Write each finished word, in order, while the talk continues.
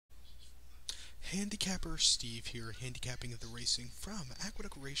Handicapper Steve here, handicapping of the racing from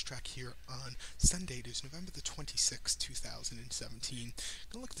Aqueduct Racetrack here on Sunday. It is November the 26th, 2017.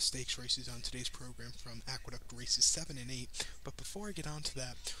 Gonna look at the stakes races on today's program from Aqueduct races 7 and 8. But before I get on to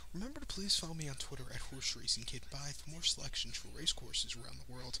that, remember to please follow me on Twitter at Horse Racing Kid Bye for more selections for race courses around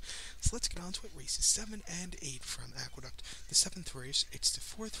the world. So let's get on to it. Races 7 and 8 from Aqueduct. The 7th race, it's the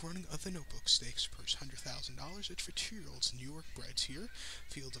 4th running of the Notebook Stakes, purse $100,000. It's for 2-year-olds, New York breds here.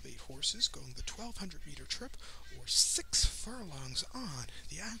 Field of 8 horses going the 1,200-meter trip, or 6 furlongs on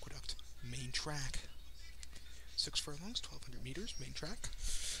the Aqueduct main track. 6 furlongs, 1,200 meters, main track.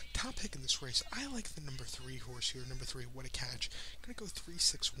 Top pick in this race, I like the number 3 horse here. Number 3, What a Catch. Gonna go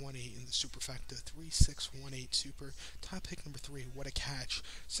 3-6-1-8 in the superfecta. 3-6-1-8 super. Top pick number 3, What a Catch.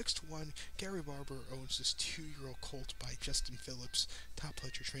 6-1. Gary Barber owns this 2-year-old colt by Justin Phillips. Top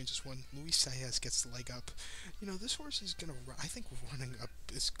Pledger trains this one. Luis Saez gets the leg up. You know, this horse is gonna, I think,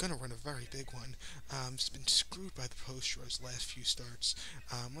 is gonna run a very big one. It's been screwed by the post draw his last few starts.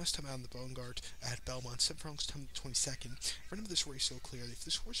 Last time out in the Bongard at Belmont, 7 furlongs, 22nd. Remember this race so clearly. If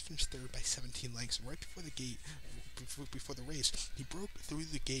this horse finished third by 17 lengths, and right before the gate, before the race, he broke through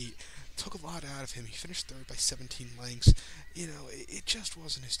the gate, took a lot out of him. He finished third by 17 lengths. You know, it just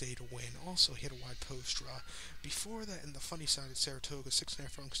wasn't his day to win. Also, he had a wide post draw. Before that, in the funny side at Saratoga, 6.5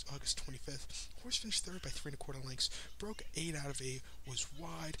 furlongs, August 25th, horse finished third by 3.25 lengths, broke 8 out of 8, was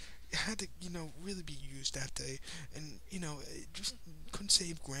wide, had to, really be used that day, and, it just couldn't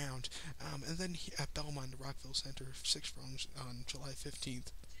save ground. And then at Belmont, the Rockville Center, 6 furlongs on July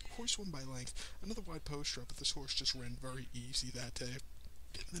 15th, horse won by length. Another wide post draw, but this horse just ran very easy that day.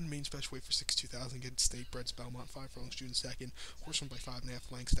 Then main special weight for 62,000 against State Breds Belmont, 5 furlongs, June 2nd. Horse won by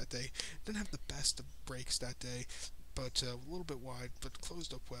 5.5 lengths that day. Didn't have the best of breaks that day, but a little bit wide, but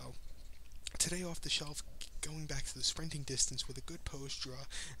closed up well. Today off the shelf, going back to the sprinting distance with a good post draw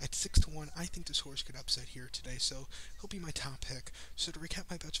at 6-1. I think this horse could upset here today, so he'll be my top pick. So to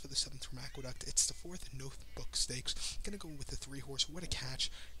recap my bets for the 7th from Aqueduct, it's the 4th Notebook Stakes. Gonna go with the 3 horse, What a Catch.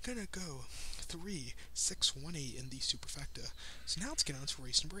 Gonna go 3-6-1-8 in the superfecta. So now let's get on to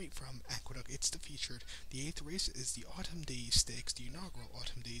race number 8 from Aqueduct. It's the featured. The 8th race is the Autumn Days Stakes, the inaugural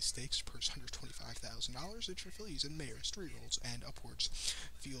Autumn Days Stakes, purse $125,000. It's for fillies and mares, 3-year-olds and upwards.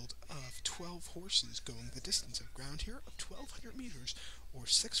 Field of 12 horses going the distance of ground here of 1,200 meters, or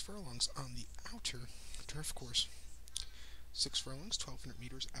 6 furlongs on the outer turf course. 6 furlongs, 1,200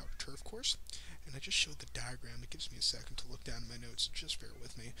 meters outer turf course. And I just showed the diagram. It gives me a second to look down at my notes. Just bear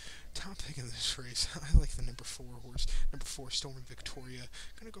with me. Top pick in this race, I like the number 4 horse. Number 4, Stormy Victoria.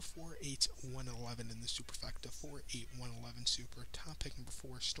 Gonna go 4-8-1-11 in the superfecta. 4-8-1-11 super. Top pick number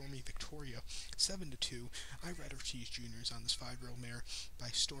 4, Stormy Victoria. 7-2. I read Ortiz Jr. on this 5-year-old mare by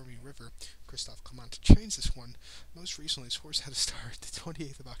Stormy River. Christophe Clement trains this one. Most recently, this horse had a start the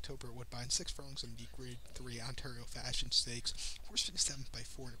 28th of October at Woodbine. 6 furlongs in the Grade 3 Ontario Fashion Stakes. Horse finished 7th by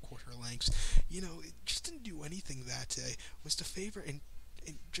 4.25 lengths. It just didn't do anything that day. Was the favorite and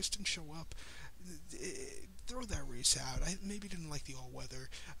just didn't show up. Throw that race out. I maybe didn't like the all-weather.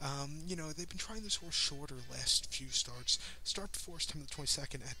 They've been trying this horse shorter last few starts. Start before time the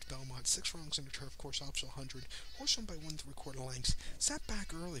 22nd at Belmont. 6 furlongs in the turf course, optional 100. Horse won by 1.75 lengths. Sat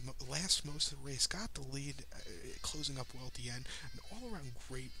back early, last most of the race. Got the lead, closing up well at the end. An all-around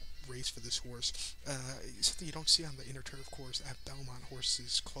great race for this horse. Something you don't see on the inner turf course at Belmont.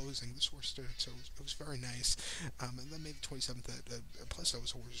 Horses closing. This horse stood, so it was very nice. And then May the 27th, plus that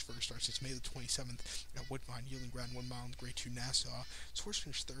was the horse's first start since May the 27th at Woodbine, yielding ground 1 mile in Grade 2 Nassau. This horse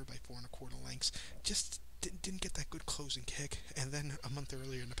finished third by 4.25 lengths. Just didn't get that good closing kick. And then a month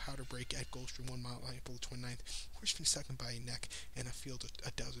earlier in the powder break at Gulfstream, 1 mile on April the 29th, horse finished second by a neck in a field of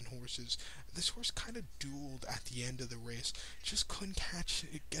a dozen horses. This horse kind of dueled at the end of the race. Just couldn't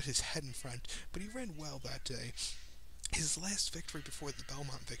get his head in front, but he ran well that day. His last victory before the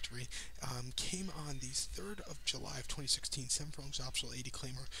Belmont victory came on the 3rd of July of 2016, 7 furlongs optional 80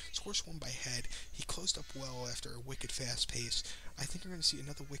 claimer. His horse won by head. He closed up well after a wicked fast pace. I think you're going to see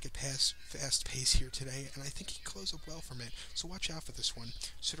another wicked fast pace here today, and I think he closed up well from it, so watch out for this one.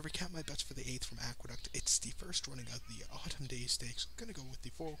 So to recap my bets for the 8th from Aqueduct, it's the first running of the Autumn Days Stakes. I'm going to go with the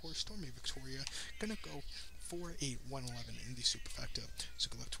 4 horse Stormy Victoria. Going to go 4-8-1-11 in the superfecta. So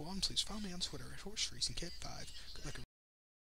good luck to all, and please follow me on Twitter at Horse Racing Kid 5. Good luck.